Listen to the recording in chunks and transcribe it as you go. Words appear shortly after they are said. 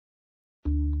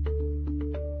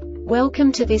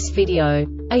Welcome to this video.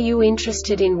 Are you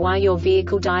interested in why your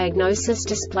vehicle diagnosis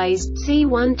displays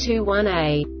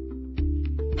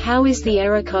C121A? How is the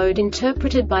error code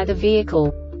interpreted by the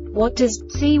vehicle? What does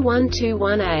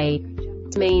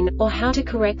C121A mean, or how to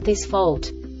correct this fault?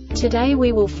 Today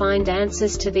we will find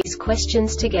answers to these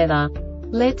questions together.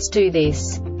 Let's do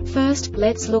this. First,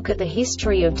 let's look at the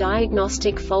history of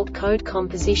diagnostic fault code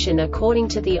composition according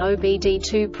to the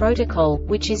OBD2 protocol,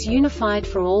 which is unified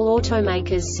for all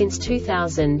automakers since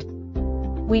 2000.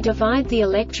 We divide the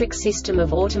electric system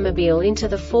of automobile into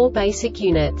the four basic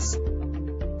units: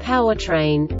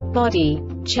 powertrain, body,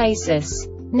 chassis,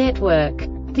 network.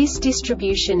 This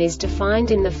distribution is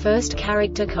defined in the first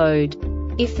character code.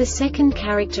 If the second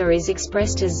character is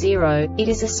expressed as 0, it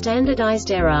is a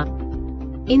standardized error.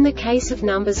 In the case of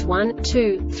numbers 1,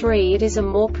 2, 3, it is a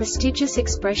more prestigious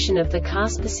expression of the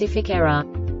car-specific error.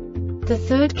 The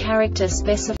third character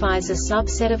specifies a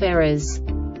subset of errors.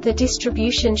 The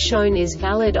distribution shown is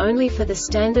valid only for the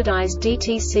standardized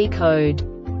DTC code.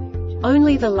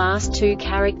 Only the last two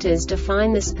characters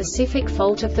define the specific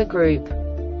fault of the group.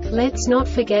 Let's not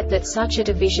forget that such a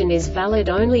division is valid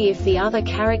only if the other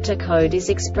character code is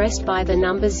expressed by the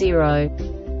number 0.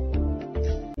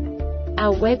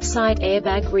 Our website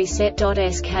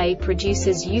airbagreset.sk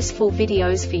produces useful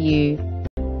videos for you.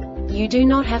 You do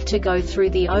not have to go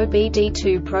through the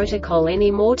OBD2 protocol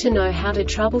anymore to know how to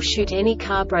troubleshoot any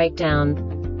car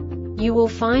breakdown. You will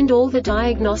find all the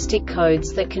diagnostic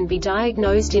codes that can be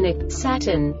diagnosed in a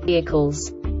Saturn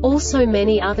vehicles. Also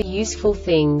many other useful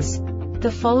things.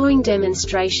 The following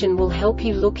demonstration will help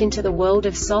you look into the world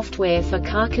of software for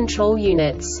car control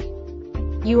units.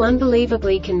 You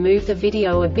unbelievably can move the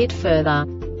video a bit further.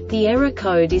 The error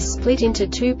code is split into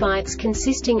 2 bytes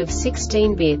consisting of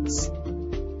 16 bits.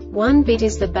 1 bit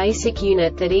is the basic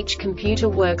unit that each computer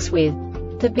works with.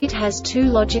 The bit has 2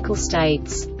 logical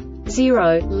states: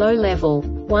 0, low level,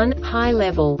 1, high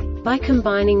level. By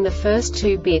combining the first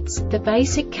 2 bits, the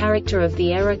basic character of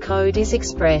the error code is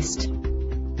expressed.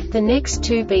 The next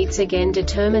 2 beats again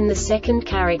determine the second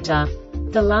character.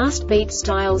 The last beat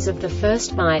styles of the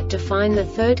first byte define the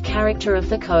third character of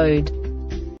the code.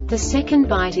 The second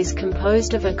byte is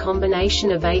composed of a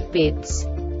combination of 8 bits.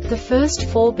 The first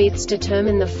 4 bits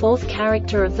determine the fourth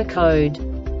character of the code.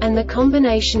 And the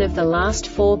combination of the last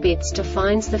 4 bits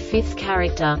defines the fifth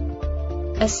character.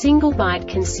 A single byte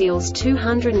conceals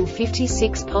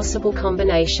 256 possible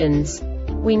combinations.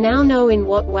 We now know in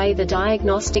what way the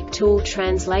diagnostic tool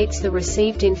translates the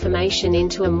received information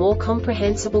into a more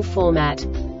comprehensible format.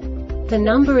 The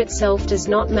number itself does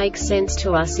not make sense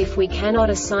to us if we cannot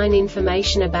assign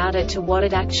information about it to what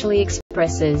it actually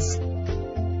expresses.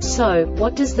 So,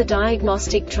 what does the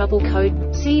Diagnostic Trouble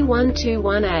Code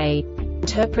C121A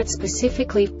interpret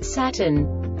specifically for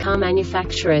Saturn car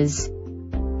manufacturers?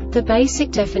 The basic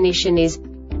definition is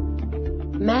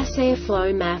mass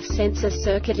airflow MAF sensor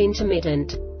circuit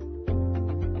intermittent.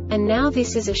 And now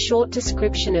this is a short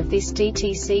description of this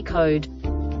DTC code.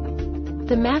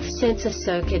 The MAF sensor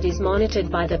circuit is monitored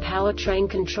by the powertrain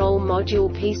control module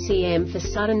PCM for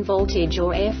sudden voltage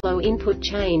or airflow input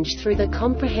change through the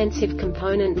comprehensive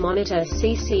component monitor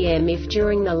CCM if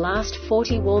during the last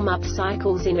 40 warm-up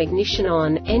cycles in ignition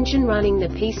on, engine running the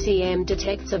PCM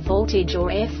detects a voltage or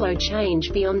airflow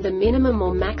change beyond the minimum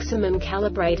or maximum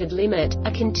calibrated limit,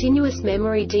 a continuous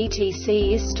memory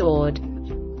DTC is stored.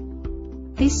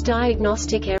 This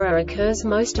diagnostic error occurs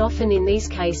most often in these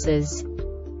cases: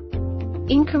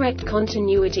 incorrect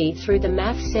continuity through the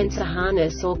MAF sensor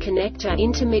harness or connector,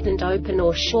 intermittent open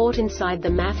or short inside the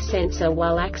MAF sensor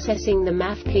while accessing the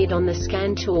MAF PID on the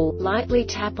scan tool, lightly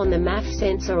tap on the MAF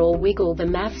sensor or wiggle the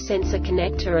MAF sensor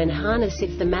connector and harness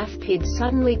if the MAF PID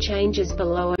suddenly changes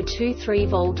below 0.23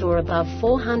 volt or above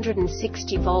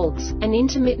 460 volts, an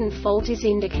intermittent fault is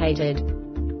indicated.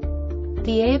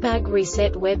 The Airbag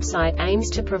Reset website aims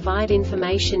to provide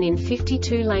information in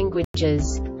 52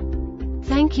 languages.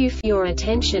 Thank you for your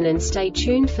attention and stay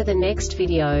tuned for the next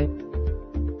video.